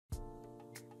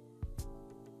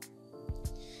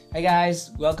Hi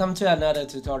guys, welcome to another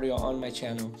tutorial on my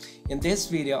channel. In this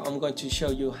video, I'm going to show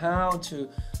you how to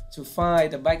find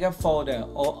the backup folder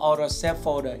or auto save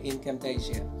folder in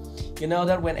Camtasia. You know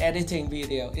that when editing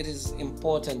video, it is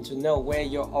important to know where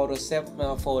your auto save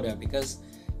folder, because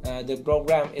the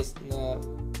program is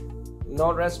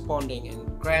not responding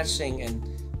and crashing and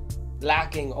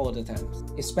lagging all the time,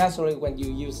 especially when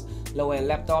you use low-end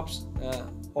laptops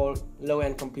or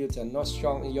low-end computer.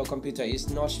 Your computer is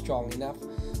not strong enough.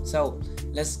 So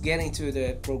let's get into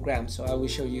the program. So I will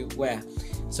show you where.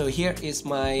 So here is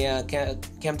my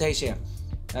Camtasia.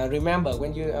 Remember,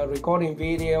 when you are recording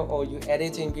video or you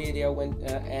editing video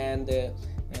and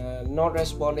not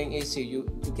responding easy,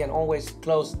 you can always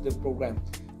close the program.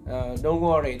 Don't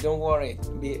worry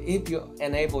if you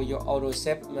enable your auto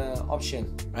save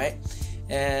option, right?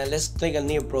 And let's click a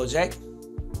new project.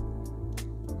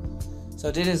 So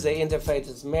this is the interface,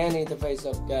 it's main interface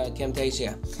of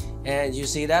Camtasia, and you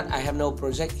see that I have no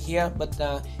project here. But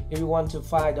if you want to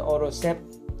find the auto save,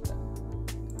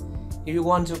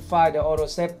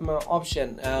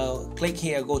 option, click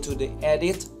here, go to the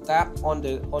edit tab on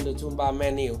the toolbar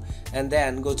menu, and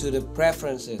then go to the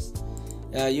preferences.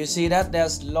 You see that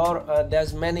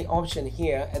there's many options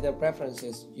here at the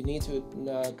preferences you need to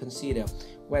consider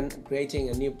when creating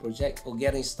a new project or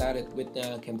getting started with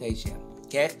Camtasia.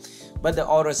 Okay, but the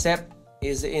auto save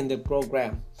is in the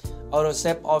program. Auto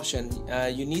save option,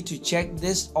 you need to check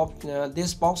this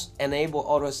box, enable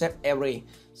auto save every,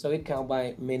 so it count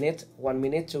by minute, 1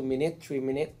 minute, 2 minutes, 3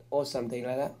 minutes, or something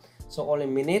like that. So only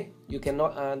minute, you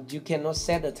cannot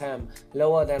set the time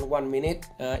lower than 1 minute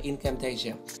in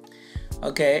Camtasia.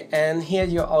 Okay, and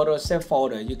here's your auto save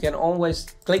folder. You can always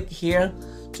click here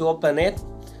to open it.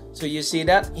 So you see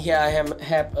that here I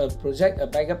have a project, a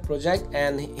backup project,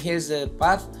 and here's the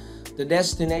path, the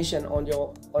destination on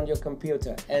your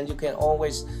computer, and you can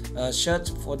always search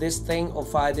for this thing or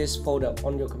find this folder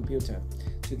on your computer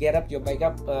to get up your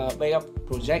backup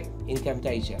project in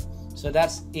Camtasia. So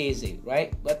that's easy,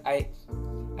 right? But I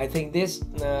think this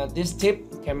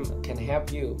tip can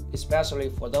help you, especially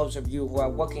for those of you who are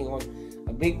working on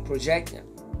a big project,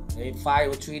 5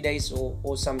 or 3 days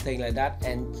or something like that,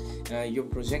 and your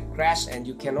project crashed and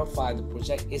you cannot find the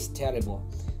project. Is terrible.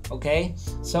 Okay,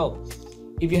 so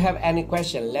if you have any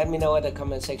question, let me know at the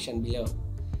comment section below.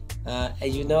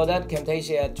 As you know that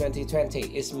Camtasia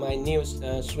 2020 is my new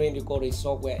screen recording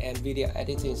software and video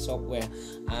editing software.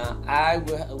 I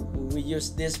will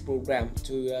use this program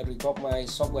to record my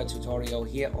software tutorial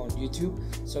here on YouTube.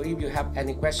 So if you have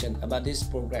any question about this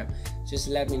program, just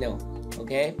let me know.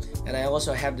 Okay, and I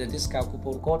also have the discount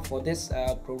coupon code for this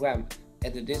program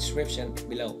at the description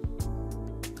below.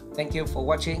 Thank you for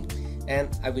watching, and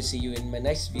I will see you in my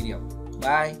next video.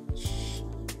 Bye.